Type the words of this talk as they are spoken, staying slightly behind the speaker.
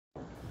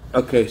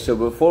Okay, so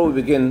before we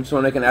begin, I just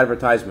want to make an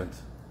advertisement.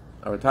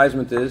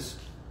 Advertisement is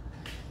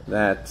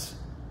that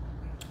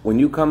when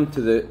you come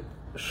to the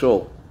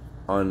shul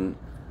on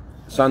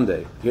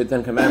Sunday, hear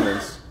 10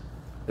 Commandments,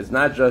 it's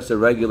not just a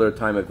regular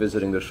time of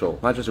visiting the shul,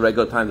 not just a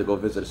regular time to go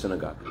visit a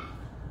synagogue.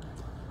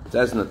 It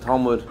says in the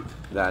Talmud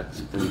that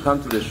when you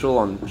come to the shul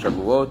on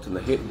Shavuot, and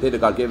the day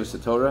that God gave us the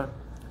Torah,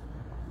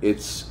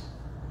 it's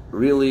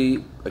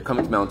really like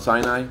coming to Mount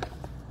Sinai,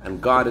 and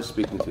God is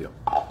speaking to you.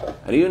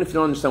 And even if you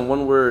don't understand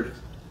one word,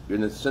 you're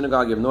in the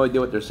synagogue, you have no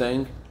idea what they're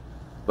saying,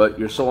 but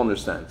your soul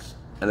understands.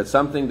 And it's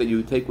something that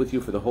you take with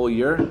you for the whole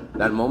year,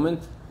 that moment.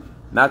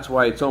 And that's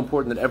why it's so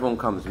important that everyone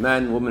comes.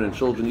 Men, women, and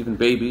children, even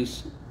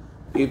babies.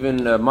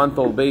 Even a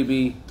month-old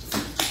baby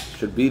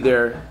should be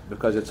there,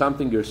 because it's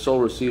something your soul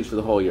receives for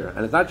the whole year.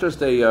 And it's not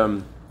just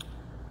a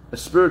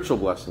spiritual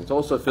blessing, it's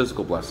also a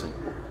physical blessing.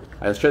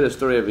 I share this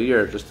story every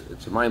year,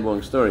 it's a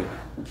mind-blowing story.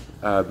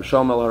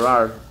 B'Shalom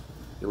El-Harar,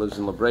 he lives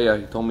in La Brea,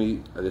 he told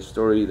me this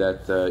story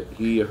that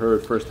he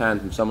heard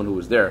firsthand from someone who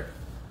was there.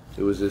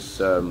 It was this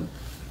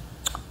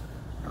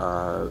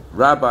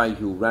rabbi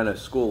who ran a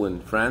school in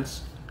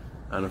France,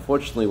 and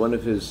unfortunately one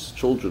of his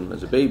children,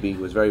 as a baby,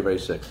 was very, very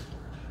sick.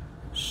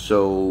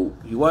 So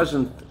he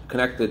wasn't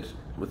connected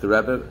with the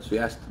Rebbe, so he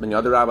asked many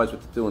other rabbis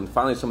what to do, and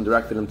finally someone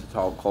directed him to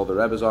call the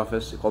Rebbe's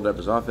office. He called the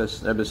Rebbe's office,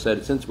 and the Rebbe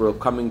said, since we're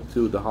coming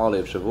to the holiday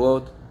of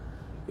Shavuot,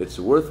 it's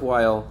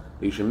worthwhile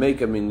that you should make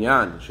a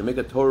minyan, you should make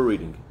a Torah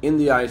reading in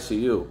the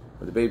ICU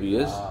where the baby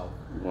is. Wow.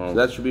 So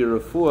that should be a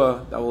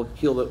refuah, that will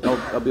heal,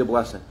 that'll be a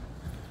blessing.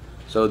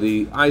 So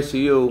the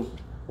ICU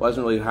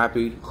wasn't really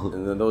happy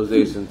in those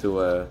days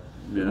into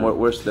more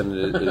worse than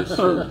it is.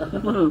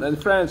 In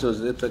France,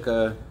 it's like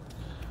a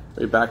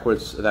very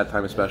backwards at that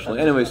time, especially.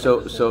 Anyway, so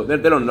they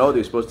don't know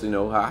they're supposed to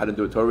know how to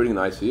do a Torah reading in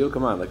the ICU.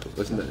 Come on,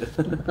 listen to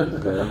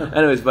it.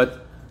 Anyways,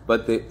 but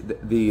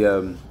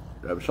the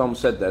Rabbi Shalom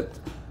said that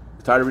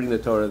he started reading the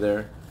Torah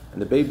there,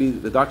 and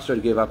the doctor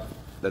started gave up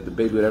that the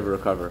baby would ever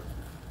recover,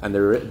 and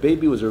the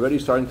baby was already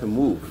starting to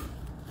move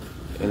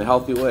in a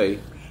healthy way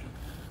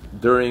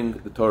during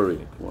the Torah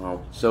reading.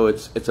 Wow! So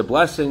it's a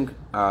blessing,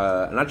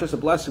 not just a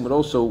blessing, but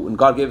also when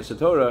God gave us the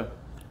Torah,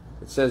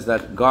 it says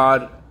that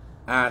God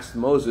asked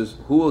Moses,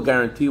 who will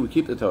guarantee we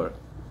keep the Torah?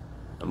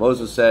 And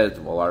Moses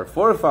said, well, our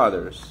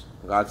forefathers.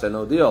 God said,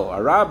 no deal.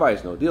 Our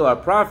rabbis, no deal. Our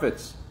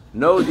prophets,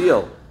 no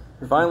deal.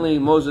 Finally,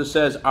 Moses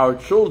says, our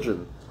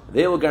children,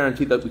 they will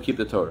guarantee that we keep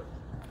the Torah.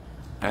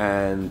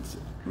 And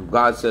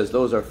God says,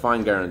 those are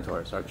fine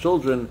guarantors. Our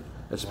children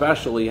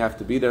especially have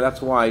to be there.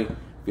 That's why, if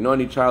you know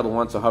any child who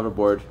wants a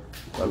hoverboard,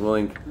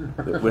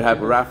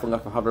 we're raffling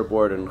off a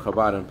hoverboard in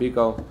Chabad and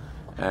Pico.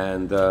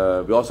 And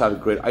we also have a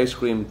great ice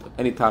cream,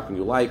 any topping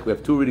you like. We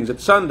have 2 readings.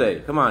 It's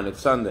Sunday. Come on, it's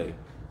Sunday.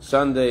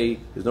 Sunday,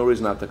 there's no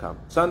reason not to come.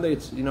 Sunday,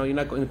 it's you're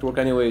not going to work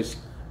anyways.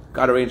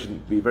 God arranged it to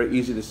be very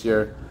easy this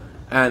year.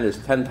 And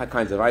there's 10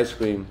 kinds of ice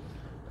cream.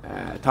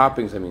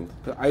 Toppings,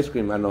 ice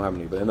cream, I don't know how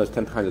many, but then there's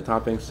 10 kinds of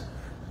toppings.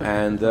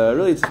 And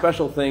really, it's a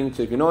special thing.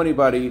 So if you know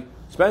anybody,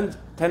 spend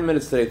 10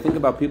 minutes today. Think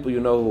about people you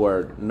know who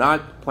are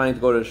not planning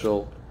to go to the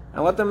shul,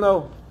 and let them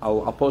know.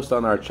 I'll post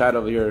on our chat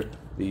over here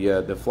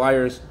the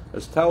flyers.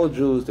 Just tell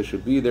Jews they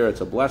should be there.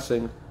 It's a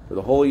blessing for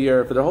the whole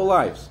year, for their whole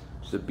lives.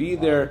 Just to be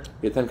there,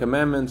 the 10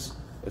 Commandments.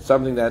 It's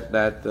something that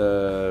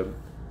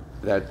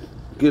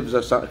gives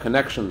us a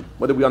connection.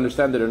 Whether we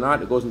understand it or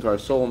not, it goes into our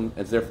soul and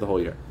it's there for the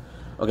whole year.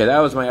 Okay, that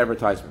was my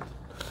advertisement.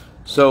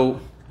 So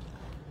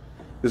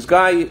this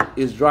guy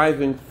is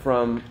driving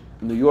from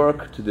New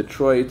York to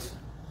Detroit,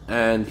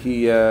 and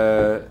he's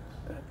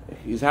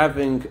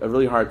having a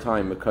really hard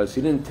time because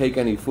he didn't take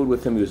any food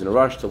with him. He was in a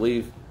rush to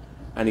leave.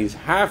 And he's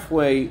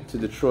halfway to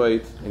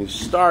Detroit, and he's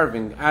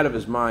starving out of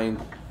his mind,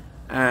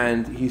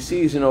 and he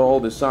sees,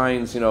 all the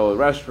signs,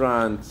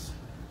 restaurants,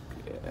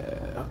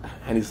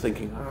 and he's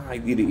thinking, I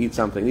need to eat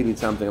something,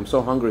 I'm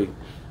so hungry.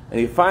 And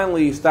he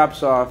finally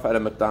stops off at a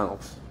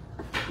McDonald's.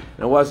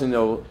 And it wasn't,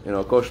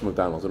 kosher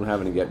McDonald's, they don't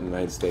have any yet in the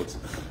United States.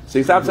 So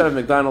he stops at a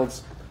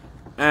McDonald's,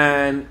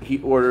 and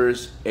he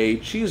orders a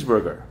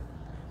cheeseburger.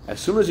 As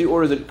soon as he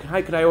orders it,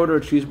 hi, can I order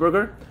a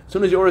cheeseburger? As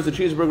soon as he orders the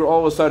cheeseburger,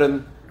 all of a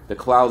sudden, the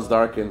clouds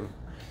darken,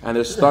 and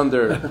there's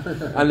thunder,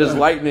 and there's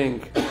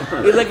lightning.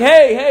 He's like,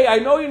 hey, I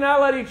know you're not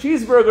allowed to eat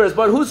cheeseburgers,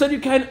 but who said you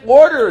can't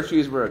order a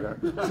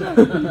cheeseburger?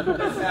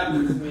 This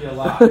happens to me a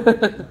lot.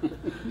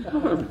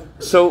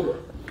 So,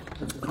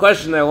 the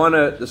question I want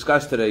to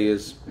discuss today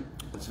is,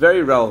 it's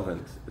very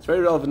relevant. It's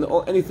very relevant.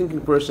 Any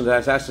thinking person that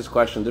has asked this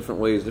question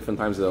different ways, different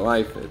times of their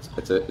life,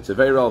 it's a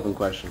very relevant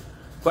question.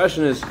 The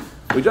question is,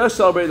 we just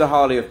celebrated the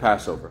holiday of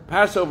Passover.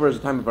 Passover is a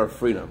time of our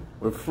freedom.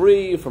 We're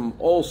free from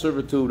all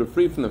servitude. We're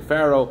free from the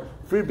Pharaoh,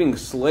 free from being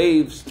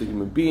slaves to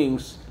human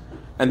beings.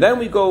 And then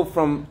we go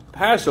from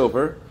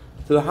Passover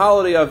to the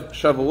holiday of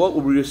Shavuot,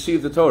 where we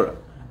receive the Torah.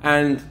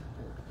 And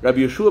Rabbi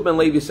Yeshua ben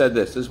Levi said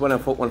this. This is what I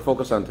want to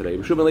focus on today.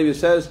 Rabbi Yeshua ben Levi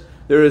says,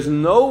 there is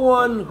no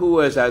one who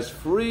is as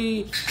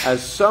free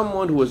as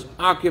someone who is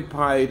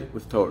occupied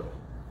with Torah.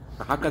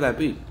 How could that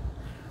be?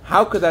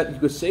 How could that, you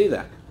could say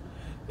that?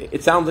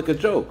 It sounds like a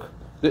joke.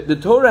 The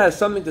Torah has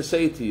something to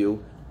say to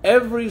you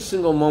every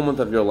single moment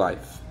of your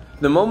life.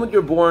 the moment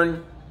you're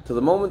born to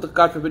the moment that,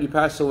 God forbid, you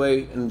pass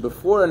away, and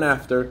before and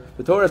after,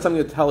 the Torah has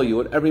something to tell you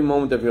at every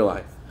moment of your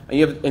life.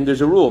 And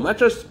there's a rule, not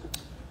just,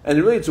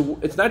 and really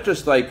it's not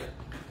just like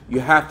you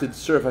have to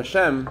serve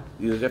Hashem,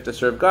 you have to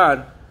serve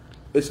God.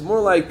 It's more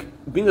like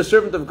being a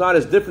servant of God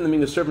is different than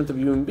being a servant of a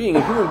human being.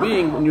 A human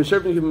being, when you're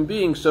serving a human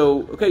being,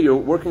 so, okay, you're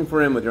working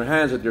for Him with your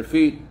hands, with your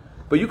feet,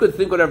 but you could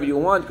think whatever you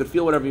want, you could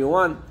feel whatever you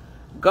want.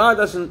 God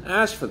doesn't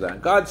ask for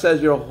that. God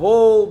says your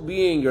whole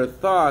being, your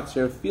thoughts,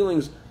 your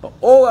feelings,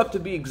 all have to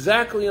be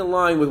exactly in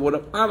line with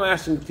what I'm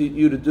asking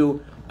you to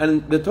do.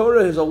 And the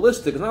Torah is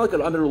holistic. It's not like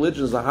in other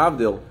religions, the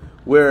Havdil,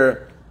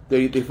 where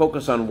they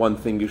focus on one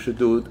thing you should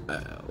do,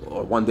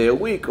 or one day a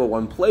week, or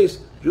one place.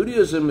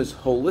 Judaism is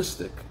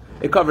holistic.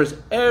 It covers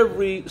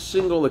every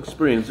single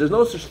experience. There's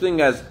no such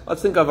thing as,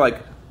 let's think of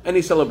like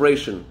any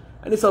celebration.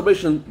 Any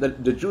celebration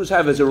that the Jews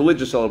have is a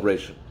religious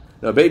celebration.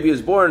 A baby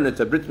is born, it's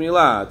a brit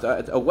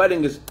milah, a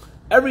wedding is,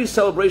 every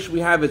celebration we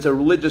have, it's a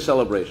religious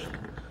celebration.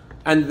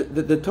 And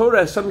the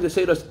Torah has something to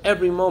say to us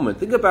every moment.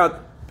 Think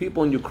about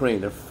people in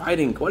Ukraine, they're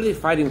fighting. What are they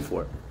fighting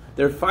for?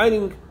 They're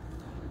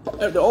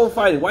all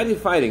fighting. Why are they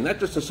fighting? Not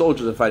just the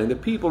soldiers are fighting, the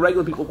people,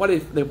 regular people,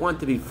 they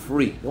want to be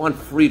free. They want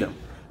freedom.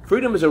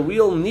 Freedom is a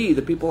real need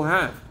that people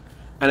have.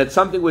 And it's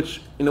something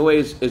which, in a way,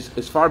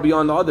 is far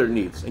beyond the other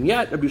needs. And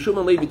yet, Rabbi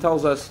Shimon Levi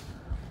tells us,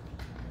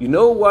 you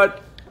know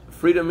what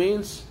freedom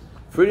means?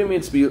 Freedom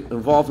means to be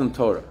involved in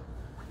Torah.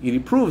 He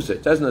proves it.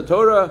 It says in the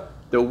Torah,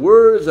 the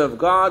words of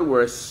God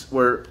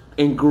were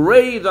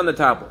engraved on the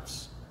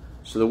tablets.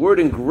 So the word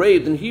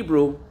engraved in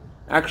Hebrew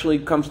actually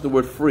comes to the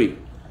word free.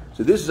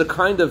 So this is a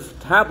kind of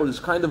tablet, this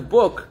kind of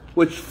book,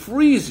 which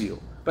frees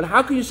you. But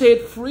how can you say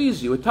it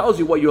frees you? It tells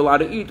you what you're allowed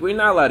to eat, what you're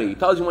not allowed to eat. It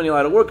tells you when you're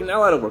allowed to work and not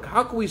allowed to work.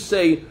 How can we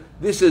say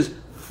this is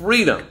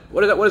freedom?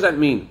 What does that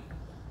mean?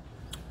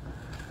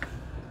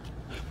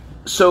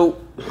 So,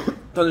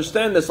 to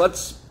understand this,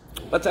 let's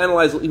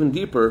analyze even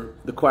deeper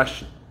the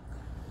question.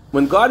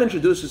 When God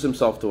introduces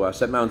Himself to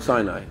us at Mount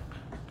Sinai,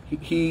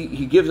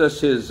 He gives us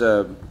His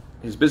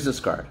business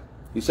card.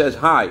 He says,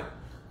 "Hi,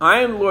 I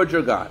am Lord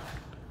your God."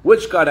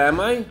 Which God am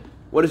I?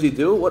 What does He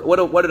do?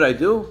 What did I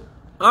do?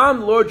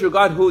 I'm Lord your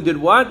God who did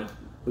what?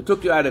 Who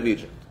took you out of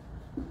Egypt.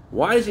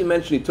 Why does He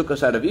mention He took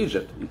us out of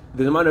Egypt?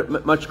 There's a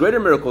much greater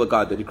miracle that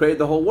God did. He created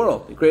the whole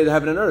world. He created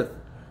heaven and earth.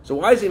 So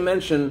why does He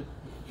mention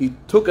He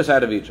took us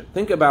out of Egypt?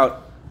 Think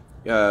about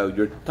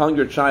you're telling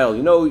your child,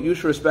 you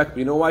should respect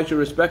me. You know why you should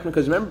respect me?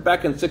 Because remember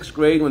back in 6th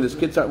grade when this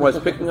kid was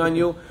picking on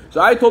you?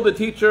 So I told the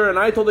teacher and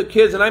I told the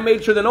kids and I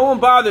made sure that no one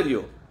bothered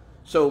you.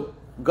 So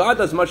God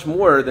does much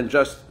more than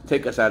just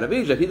take us out of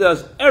Egypt. He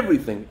does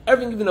everything.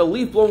 Everything, even a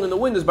leaf blowing in the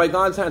wind, is by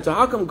God's hand. So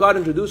how come God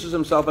introduces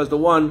Himself as the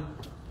one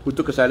who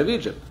took us out of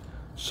Egypt?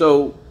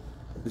 So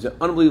there's an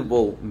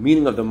unbelievable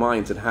meaning of the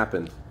minds that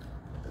happened.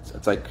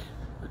 It's like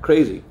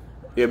crazy.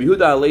 Rabbi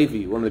Yehuda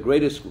Halevi, one of the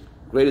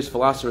greatest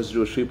philosophers of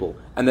Jewish people,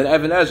 and then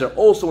Even Ezra,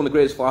 also one of the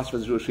greatest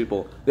philosophers of Jewish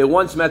people, they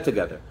once met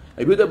together.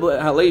 Rabbi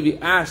Yehuda Halevi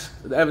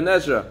asked Even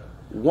Ezra,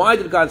 why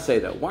did God say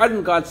that? Why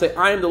didn't God say,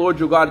 I am the Lord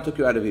your God who took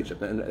you out of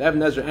Egypt? And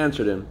Even Ezra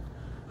answered him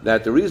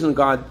that the reason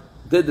God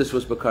did this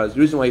was because, the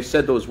reason why He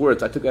said those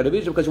words, I took you out of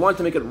Egypt, because He wanted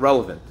to make it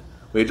relevant.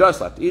 We had just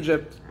left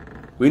Egypt.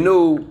 We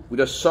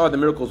just saw the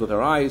miracles with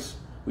our eyes.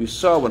 We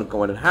saw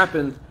when it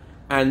happened.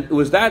 And it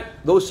was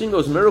seeing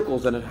those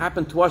miracles that had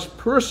happened to us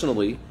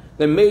personally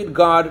that made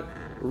God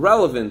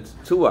relevant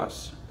to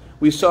us.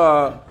 We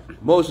saw,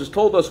 Moses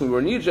told us when we were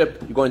in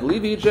Egypt, you're going to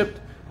leave Egypt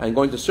and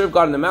going to serve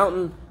God in the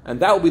mountain, and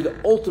that will be the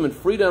ultimate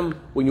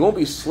freedom when you won't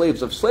be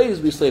slaves of slaves,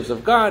 be slaves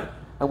of God.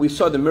 And we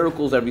saw the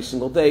miracles every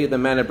single day, the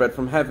manna bread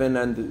from heaven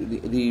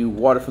and the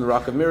water from the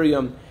rock of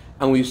Miriam,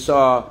 and we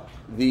saw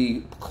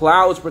the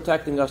clouds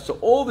protecting us. So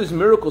all these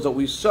miracles that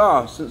we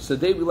saw since the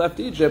day we left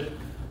Egypt,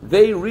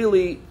 they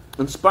really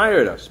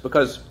inspired us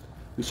because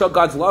we saw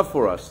God's love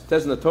for us. It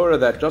says in the Torah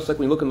that just like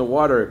when you look in the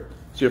water,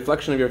 it's a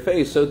reflection of your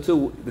face, so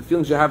too the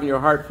feelings you have in your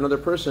heart for another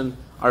person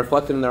are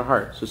reflected in their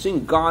heart. So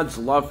seeing God's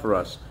love for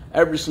us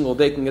every single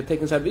day can get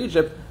taken us out of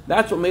Egypt,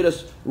 that's what made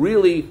us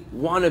really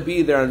want to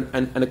be there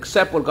and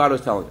accept what God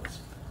was telling us.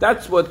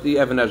 That's what the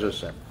Even Ezra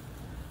said.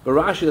 But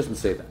Rashi doesn't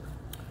say that.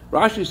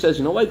 Rashi says,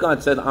 you know why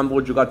God said, I'm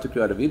Lord your God took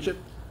you out of Egypt?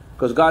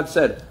 Because God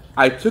said,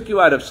 I took you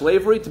out of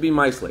slavery to be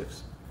my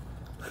slaves.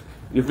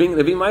 You're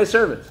being my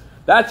servants.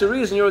 That's the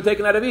reason you were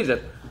taken out of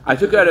Egypt. I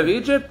took you out of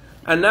Egypt,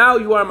 and now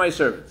you are my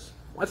servants.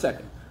 1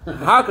 second.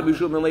 How could Rabbi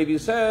Shimon Levi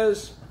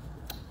says,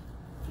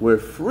 we're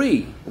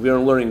free. We are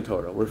learning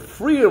Torah. We're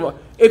free.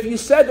 If you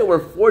said that we're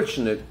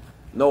fortunate,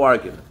 no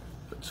argument.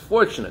 It's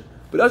fortunate.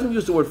 But he doesn't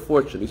use the word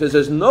fortunate. He says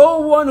there's no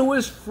one who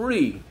is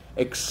free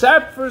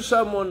except for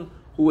someone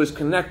who is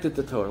connected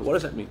to Torah. What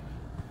does that mean?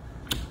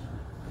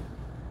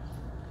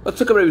 Let's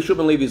look at Rabbi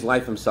Shimon Levi's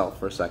life himself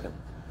for a second.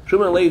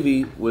 Shimon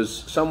Levi was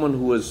someone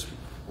who was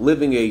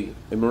living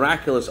a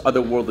miraculous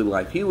otherworldly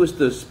life. He was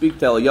to speak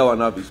to Eliyahu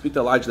Hanavi, speak to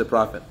Elijah the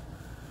prophet.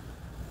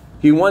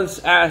 He once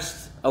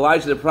asked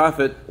Elijah the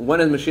prophet, when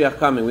is Mashiach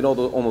coming? We all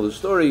know the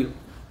story.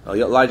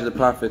 Elijah the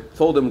prophet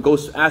told him, go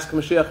ask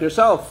Mashiach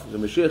yourself. The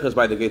Mashiach is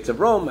by the gates of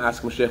Rome.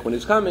 Ask Mashiach when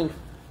he's coming.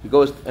 he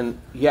goes and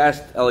he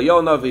asked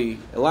Eliyahu Navi,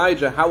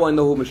 Elijah, how I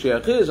know who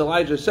Mashiach is.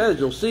 Elijah says,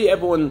 you'll see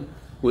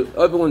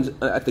everyone's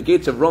at the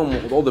gates of Rome,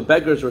 with all the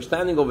beggars who are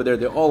standing over there,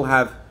 they all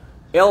have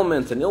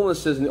ailments and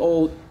illnesses, and they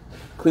all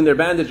clean their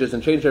bandages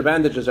and change their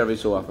bandages every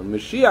so often.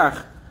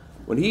 Mashiach,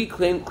 when he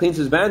cleans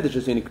his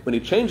bandages, and when he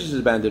changes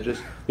his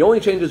bandages, he only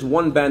changes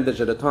one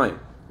bandage at a time.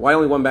 Why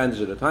only one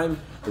bandage at a time?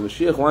 The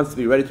Mashiach wants to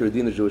be ready to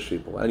redeem the Jewish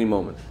people at any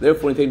moment.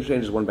 Therefore, he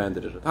changes one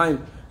bandage at a time.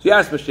 So he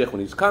asked Mashiach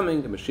when he's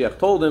coming, and Mashiach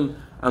told him,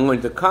 I'm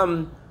going to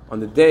come on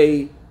the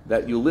day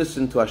that you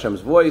listen to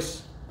Hashem's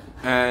voice.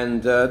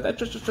 And that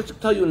just to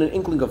tell you an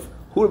inkling of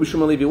who Rabbi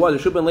Shimon Levi was.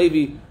 Rabbi Shimon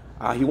Levi,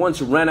 he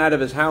once ran out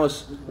of his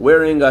house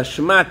wearing a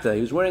shemata.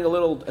 He was wearing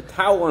a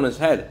towel on his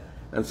head.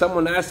 And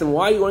someone asked him,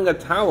 why are you wearing a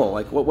towel?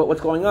 Like,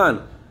 what's going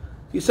on?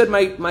 He said,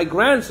 my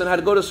grandson had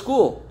to go to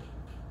school.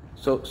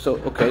 So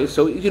I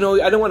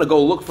didn't want to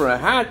go look for a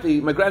hat.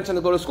 My grandson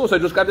had to go to school, so I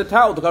just got the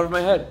towel to cover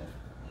my head.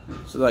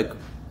 So like,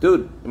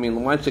 dude, why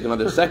don't you take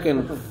another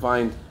second,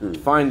 find a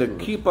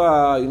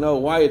kippah,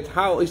 why a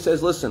towel? He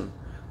says, listen,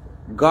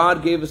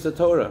 God gave us the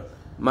Torah.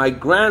 My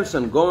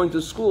grandson going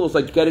to school is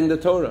like getting the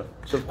Torah.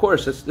 So of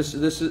course, this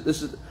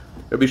is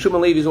Rabbi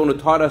Shimon Levi is the one who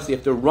taught us you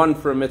have to run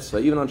for a mitzvah,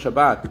 even on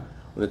Shabbat.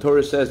 When the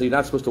Torah says that you're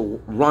not supposed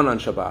to run on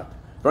Shabbat.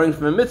 Running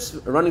for a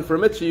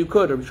mitzvah, you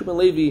could. Rabbi Shimon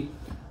Levi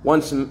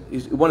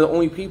is one of the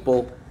only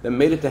people that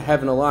made it to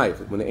heaven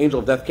alive. When the angel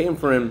of death came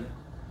for him,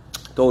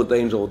 told the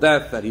angel of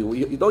death that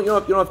you don't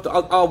have to.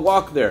 I'll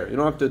walk there. You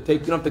don't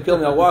have to kill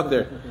me. I'll walk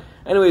there.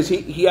 Anyways,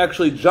 he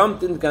actually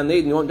jumped into Gan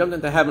Eden, jumped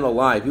into heaven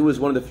alive. He was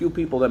one of the few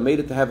people that made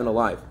it to heaven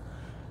alive.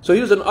 So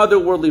he was an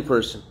otherworldly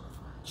person.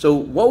 So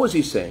what was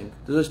he saying?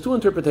 There's two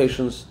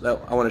interpretations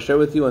that I want to share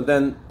with you, and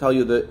then tell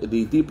you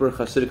the deeper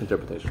Hasidic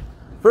interpretation.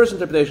 First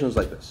interpretation is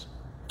like this.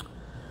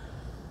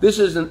 This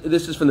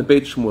is from the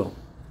Beit Shmuel.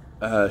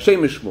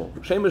 Shemesh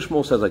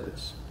Shmuel says like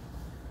this.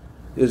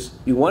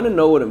 You want to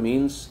know what it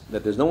means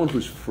that there's no one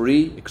who's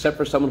free except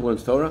for someone who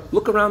learns Torah?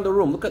 Look around the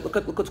room. Look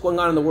what's going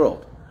on in the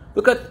world.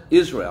 Look at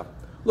Israel.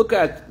 Look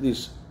at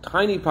this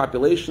tiny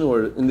population who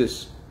are in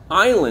this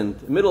island,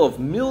 in the middle of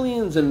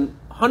millions and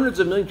hundreds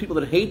of millions of people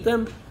that hate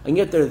them, and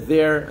yet they're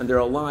there and they're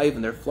alive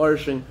and they're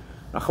flourishing.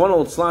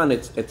 Rachmana litzlan,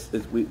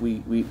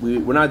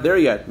 we're not there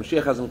yet.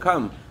 Mashiach hasn't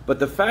come. But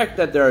the fact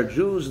that there are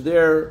Jews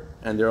there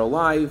and they're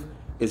alive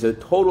is a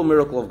total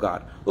miracle of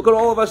God. Look at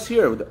all of us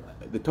here.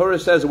 The Torah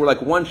says that we're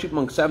like one sheep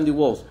among 70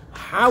 wolves.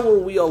 How are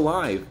we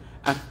alive?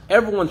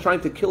 Everyone's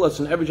trying to kill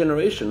us in every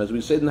generation. As we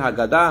said in the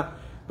Haggadah,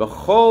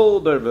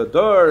 B'chol dar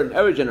v'dor, in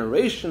every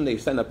generation they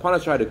stand upon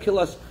us, try to kill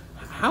us.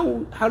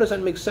 How does that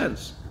make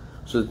sense?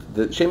 So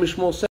the Shemesh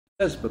Shmuel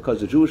says,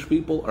 because the Jewish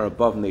people are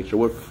above nature.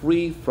 We're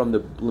free from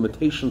the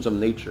limitations of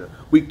nature.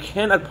 We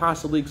cannot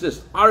possibly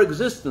exist. Our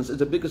existence is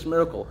the biggest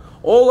miracle.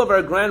 All of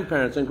our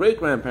grandparents and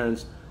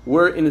great-grandparents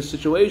were in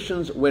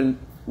situations where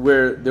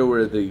there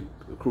were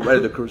whether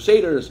the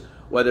Crusaders,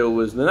 whether it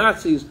was the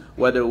Nazis,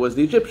 whether it was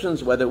the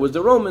Egyptians, whether it was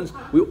the Romans.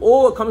 We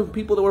all are coming from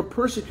people that were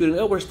persecuted.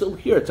 Oh, we're still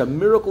here. It's a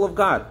miracle of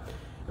God.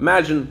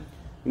 Imagine,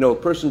 a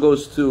person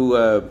goes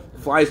to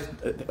flies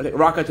a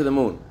rocket to the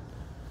moon.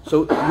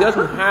 So he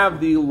doesn't have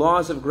the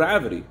laws of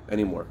gravity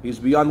anymore. He's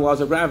beyond the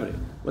laws of gravity.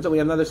 What's up? We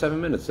have another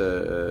 7 minutes.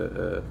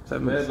 7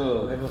 minutes. They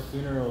have a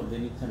funeral. They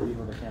need 10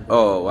 people that can't.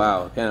 Oh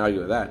wow! Can't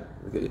argue with that.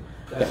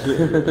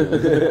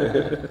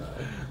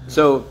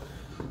 So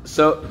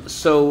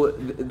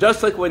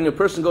just like when a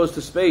person goes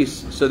to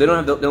space, so they're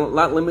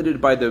not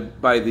limited by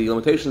the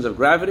limitations of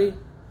gravity.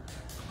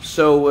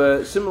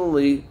 So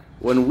similarly,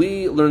 when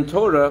we learn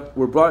Torah,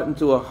 we're brought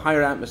into a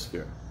higher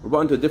atmosphere. We're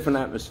brought into a different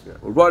atmosphere.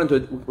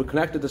 We're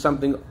connected to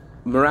something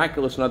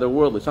miraculous and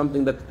otherworldly,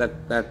 something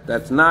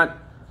that's not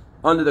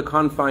under the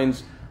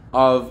confines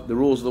of the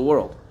rules of the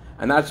world.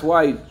 And that's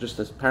why, just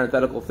as a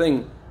parenthetical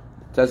thing,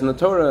 it says in the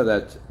Torah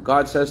that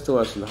God says to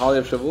us in the Holiday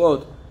of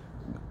Shavuot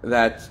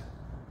that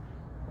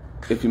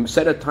if you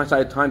set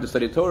aside time to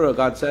study Torah,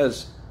 God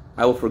says,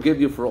 I will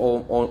forgive you for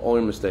all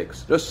your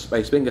mistakes. Just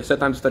by spending a set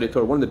time to study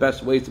Torah, one of the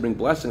best ways to bring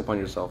blessing upon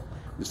yourself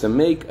is to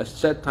make a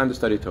set time to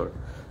study Torah.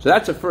 So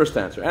that's the first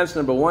answer. Answer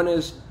number one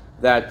is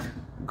that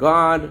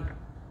God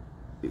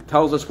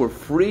tells us we're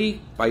free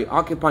by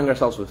occupying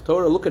ourselves with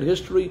Torah. Look at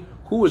history.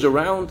 Who was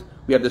around?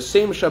 We have the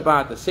same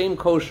Shabbat, the same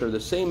kosher, the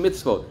same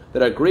mitzvot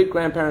that our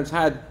great-grandparents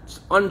had,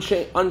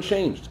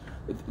 unchanged.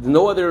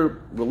 No other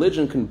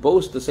religion can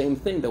boast the same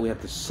thing, that we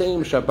have the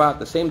same Shabbat,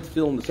 the same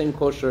tefillin, the same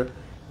kosher.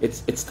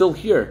 It's still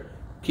here.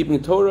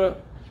 Keeping Torah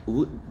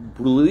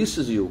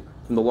releases you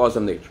from the laws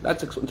of nature.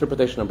 That's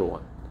interpretation number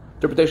one.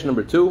 Interpretation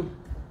number two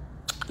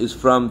is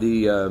from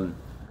the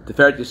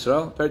Tiferet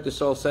Yisrael. Tiferet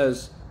Yisrael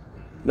says,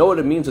 you know what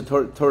it means that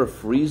Torah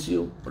frees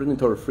you? What do you mean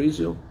Torah frees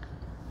you?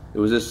 It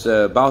was this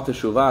Baal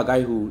Teshuvah, a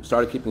guy who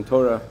started keeping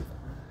Torah.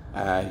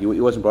 He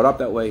wasn't brought up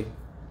that way.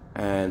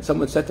 And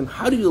someone said to him,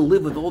 how do you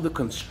live with all the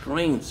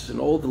constraints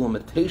and all the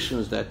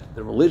limitations that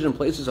the religion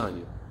places on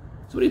you?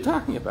 So what are you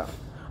talking about?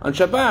 On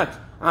Shabbat,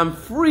 I'm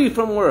free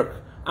from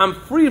work. I'm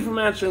free from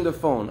answering the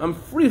phone. I'm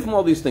free from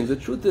all these things. The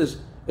truth is,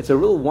 it's a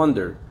real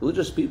wonder.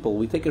 Religious people,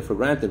 we take it for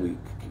granted. We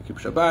keep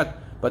Shabbat.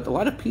 But a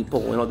lot of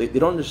people, they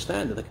don't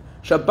understand it. Like,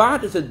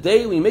 Shabbat is a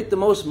day we make the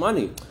most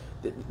money.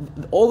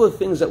 All the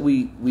things that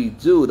we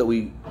do, that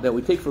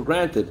we take for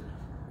granted,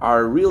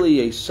 are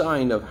really a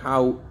sign of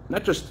how,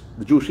 not just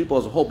the Jewish people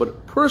as a whole,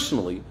 but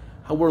personally,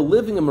 how we're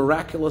living a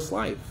miraculous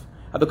life.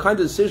 How the kind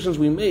of decisions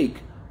we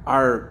make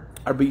are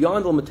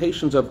beyond the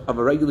limitations of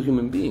a regular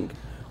human being.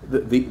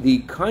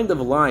 The kind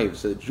of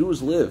lives that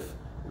Jews live,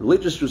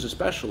 religious Jews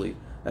especially,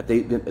 that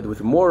they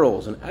with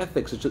morals and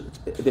ethics,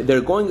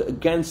 they're going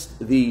against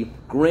the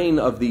grain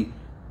of the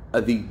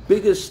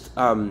biggest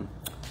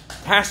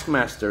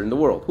taskmaster in the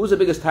world. Who's the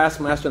biggest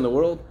taskmaster in the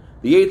world?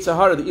 The Yetzer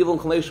Hara, the evil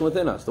inclination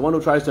within us, the one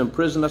who tries to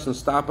imprison us and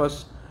stop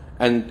us,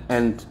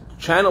 and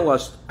channel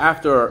us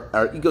after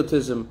our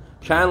egotism,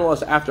 channel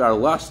us after our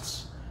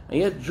lusts. And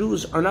yet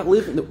Jews are not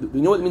living.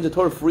 You know what it means the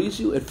Torah frees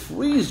you? It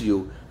frees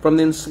you from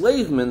the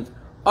enslavement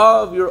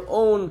of your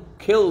own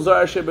Kil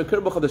Zar Asher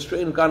B'Kirbacha, the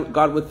strain of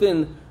God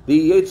within,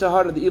 the Yetzer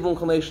Hara, the evil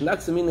inclination.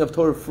 That's the meaning of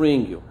Torah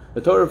freeing you.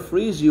 The Torah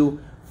frees you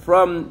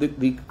from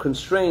the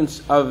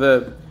constraints of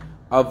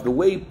the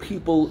way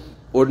people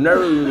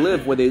ordinarily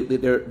live, where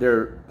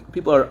they're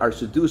people are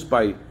seduced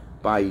by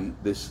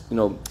this.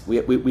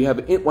 We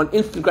have one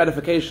instant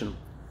gratification,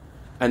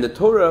 and the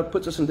Torah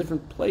puts us in a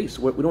different place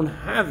where we don't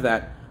have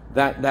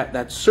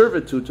that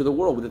servitude to the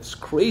world with its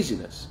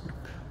craziness.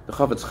 The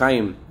Chafetz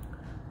Chaim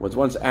was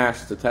once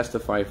asked to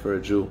testify for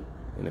a Jew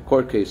in a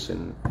court case,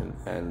 and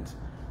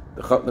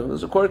there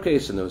was a court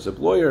case, and there was a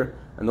lawyer,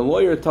 and the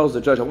lawyer tells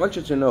the judge, "I want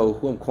you to know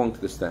who I'm calling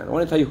to the stand. I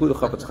want to tell you who the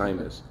Chafetz Chaim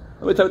is.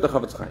 Let me tell you the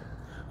Chafetz Chaim.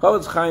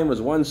 Chafetz Chaim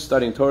was once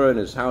studying Torah in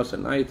his house at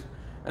night,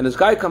 and this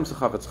guy comes to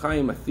Chafetz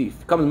Chaim, a thief.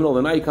 He comes in the middle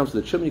of the night, he comes to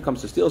the chimney, he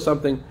comes to steal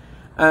something,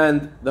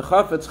 and the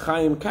Chafetz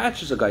Chaim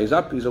catches the guy. He's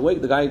up, he's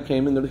awake. The guy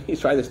came in, he's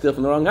trying to steal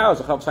from the wrong house.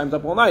 The Chafetz Chaim's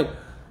up all night.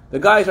 The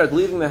guy starts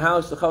leaving the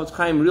house. The Chafetz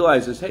Chaim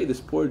realizes, hey, this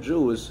poor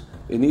Jew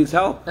he needs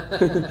help.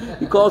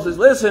 He calls, says,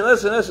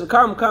 listen,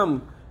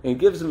 come, and he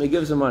gives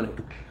him money.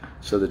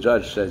 So the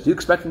judge says, "Do you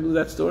expect him to do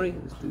that story?"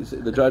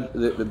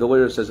 The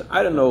lawyer says,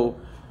 "I don't know,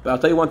 but I'll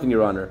tell you one thing,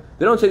 Your Honor.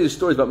 They don't say these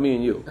stories about me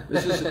and you.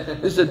 This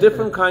is a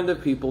different kind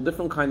of people,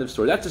 different kind of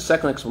story." That's the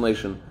second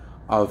explanation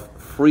of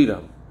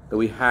freedom that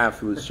we have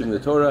through receiving the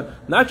Torah.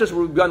 Not just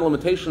we're beyond the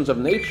limitations of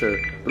nature,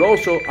 but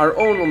also our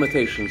own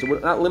limitations. We're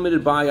not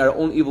limited by our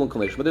own evil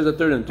inclination. But there's a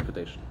third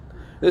interpretation.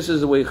 This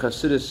is the way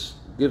Chassidus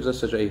gives us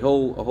such a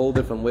whole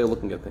different way of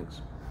looking at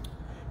things.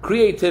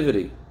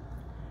 Creativity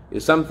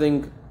is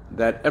something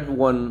that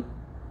everyone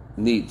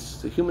needs.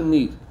 It's a human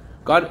need.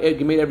 God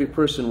made every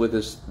person with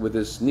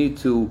this need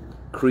to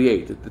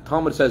create. The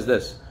Talmud says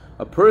this: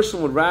 a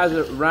person would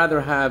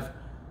rather have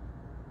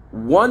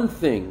one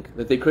thing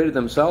that they created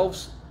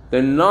themselves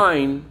than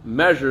 9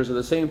 measures of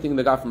the same thing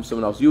they got from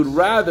someone else. You'd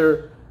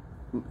rather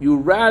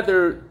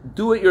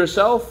do it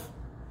yourself,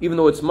 even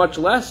though it's much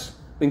less,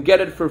 than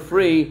get it for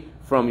free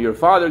from your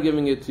father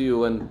giving it to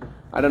you. And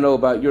I don't know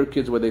about your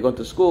kids where they go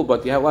to school,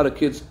 but you have a lot of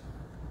kids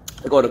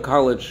that go to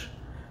college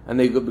and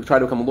they try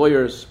to become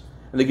lawyers,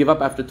 and they give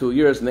up after 2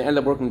 years, and they end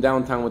up working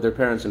downtown with their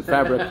parents in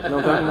fabric. You know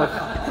what I'm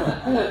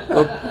talking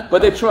about?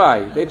 But they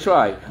try.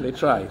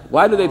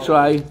 Why do they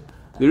try?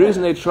 The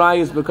reason they try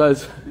is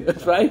because,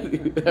 that's right,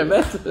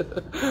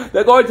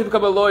 they're going to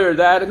become a lawyer,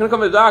 Dad. They're going to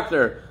become a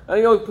doctor.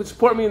 And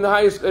support me in the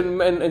highest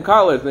in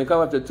college. And they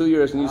come after 2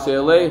 years, and you say,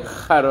 "Alei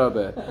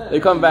charabe." They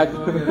come back.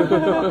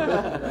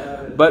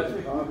 But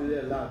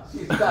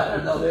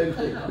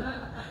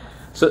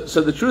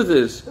so the truth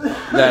is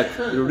that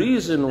the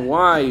reason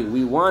why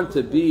we want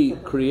to be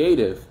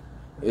creative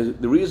is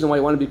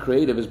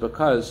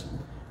because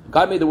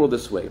God made the world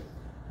this way.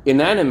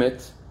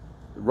 Inanimate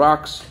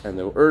rocks and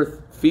the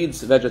earth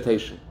feeds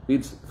vegetation,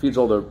 feeds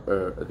all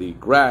the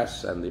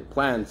grass and the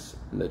plants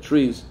and the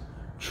trees.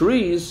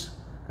 Trees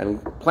and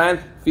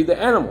plants feed the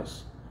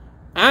animals.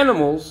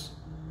 Animals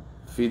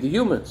feed the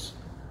humans.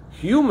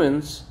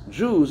 Humans,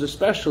 Jews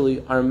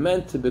especially, are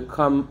meant to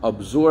become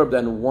absorbed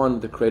and one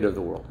with the creator of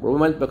the world. We're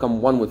meant to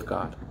become one with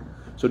God.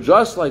 So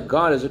just like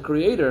God is a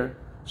creator,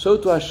 so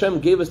too Hashem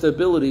gave us the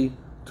ability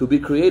to be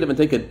creative and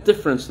take a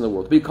difference in the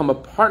world, to become a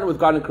partner with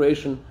God in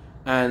creation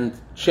and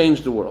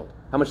change the world.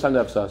 How much time do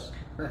I have, Sus?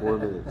 4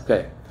 minutes.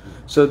 Okay.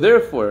 So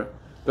therefore,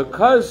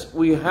 because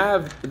we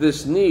have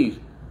this need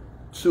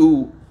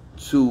to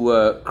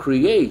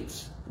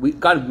create,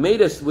 God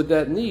made us with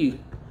that need.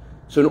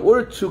 So in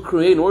order to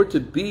create, in order to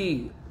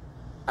be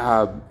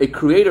a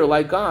creator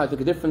like God, to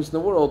make a difference in the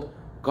world,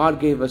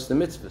 God gave us the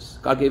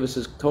mitzvahs. God gave us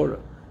His Torah.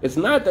 It's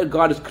not that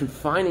God is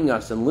confining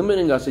us and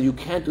limiting us, that you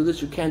can't do this,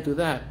 you can't do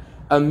that.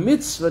 A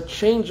mitzvah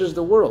changes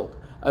the world.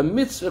 A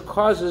mitzvah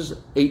causes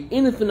an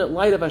infinite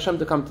light of Hashem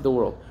to come to the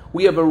world.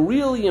 We have a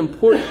really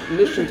important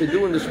mission to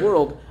do in this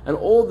world, and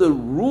all the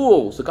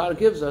rules that God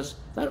gives us,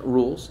 not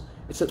rules,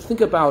 it's to think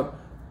about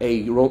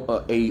a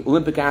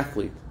Olympic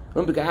athlete.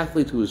 Olympic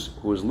athlete who is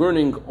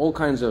learning all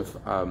kinds of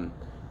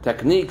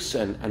techniques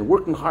and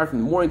working hard from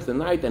the morning to the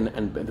night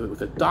and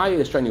with a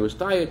diet, a strenuous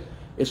diet,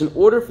 is in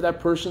order for that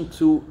person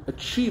to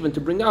achieve and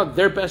to bring out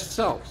their best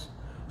selves.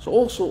 So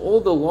also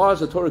all the laws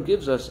the Torah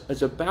gives us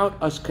is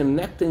about us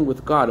connecting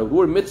with God. The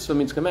word mitzvah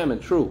means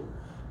commandment, true.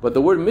 But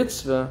the word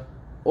mitzvah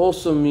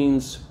also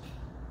means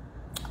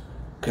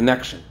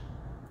connection.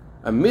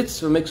 A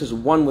mitzvah makes us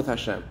one with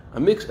Hashem. A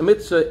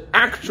mitzvah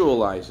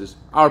actualizes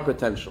our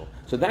potential.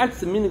 So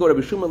that's the meaning of what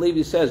Rabbi Shmuel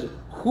Levi says.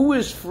 Who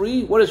is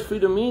free? What does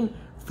freedom mean?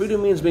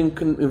 Freedom means being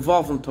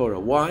involved in Torah.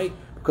 Why?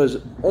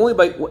 Because only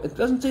by it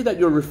doesn't say that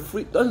you're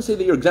free. It doesn't say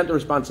that you're exempt of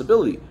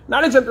responsibility.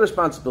 Not exempt of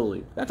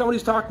responsibility. That's not what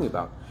he's talking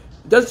about.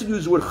 It doesn't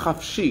use the word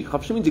chafshi.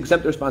 Chafshi means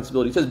exempt of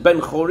responsibility. It says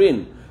ben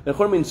chorin. Ben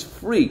chorin means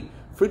free.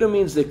 Freedom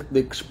means the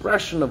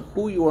expression of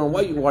who you are and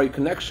what you are. Your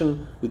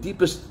connection. The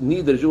deepest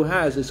need that a Jew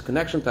has is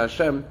connection to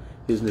Hashem,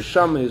 his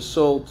neshama, his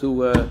soul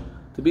to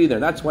be there.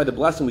 And that's why the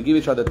blessing we give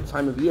each other at the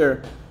time of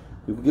year,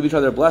 we give each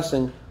other a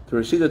blessing to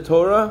receive the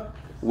Torah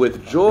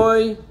with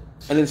joy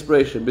and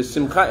inspiration.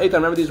 B'simcha eitan,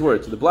 remember these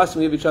words. The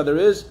blessing we give each other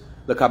is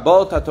the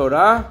kabbalah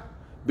Torah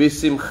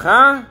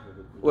b'simcha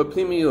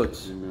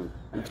u'pnimiyut,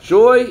 with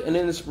joy and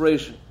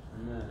inspiration.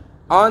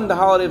 On the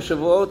holiday of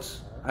Shavuot,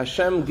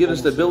 Hashem gives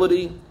us the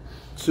ability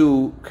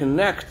to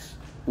connect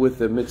with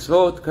the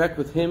mitzvot, connect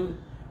with Him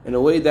in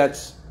a way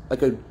that's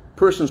like a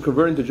person's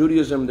converting to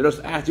Judaism. They're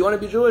just asked, "Do you want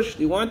to be Jewish?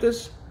 Do you want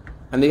this?"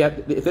 And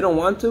if they don't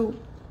want to,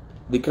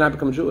 they cannot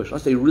become Jewish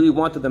unless they really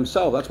want it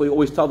themselves. That's why you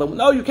always tell them,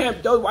 "No, you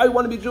can't. Why you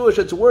want to be Jewish?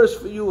 It's worse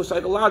for you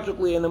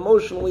psychologically and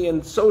emotionally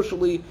and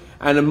socially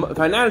and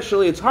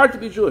financially. It's hard to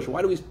be Jewish."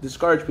 Why do we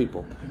discourage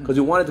people? Because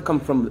we want it to come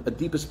from the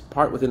deepest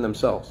part within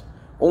themselves.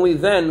 Only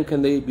then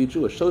can they be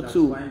Jewish. So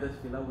too. That's why in the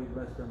tefillah we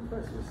bless them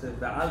first. We say,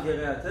 "Ve'al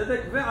gerei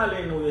hatzedek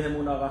ve'aleinu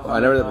yehemunah racham." I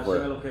never heard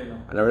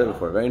that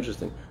before. Very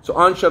interesting. So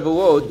on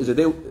Shavuot is a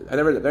day. I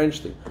never heard that. Very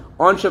interesting.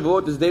 On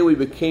Shavuot is the day we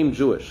became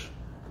Jewish.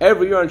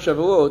 Every year on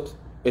Shavuot,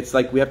 it's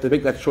like we have to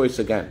make that choice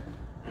again,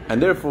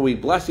 and therefore we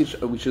bless each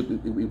other.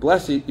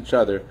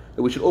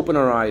 That we should open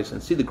our eyes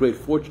and see the great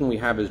fortune we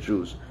have as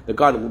Jews. That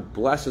God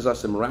blesses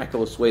us in a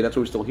miraculous way. That's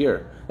why we're still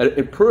here. That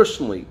it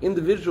personally,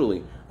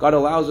 individually, God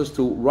allows us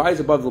to rise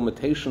above the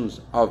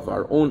limitations of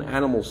our own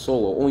animal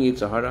soul, our own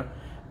Yetzer Hara,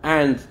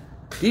 and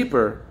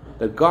deeper,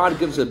 that God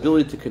gives the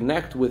ability to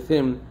connect with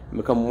Him and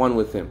become one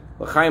with Him.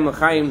 L'chaim,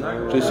 l'chaim,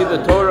 to receive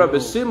the Torah,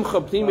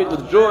 b'simcha pnimiyut,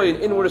 with joy and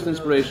inwardest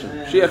inspiration.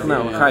 Shiach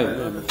now,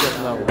 l'chaim.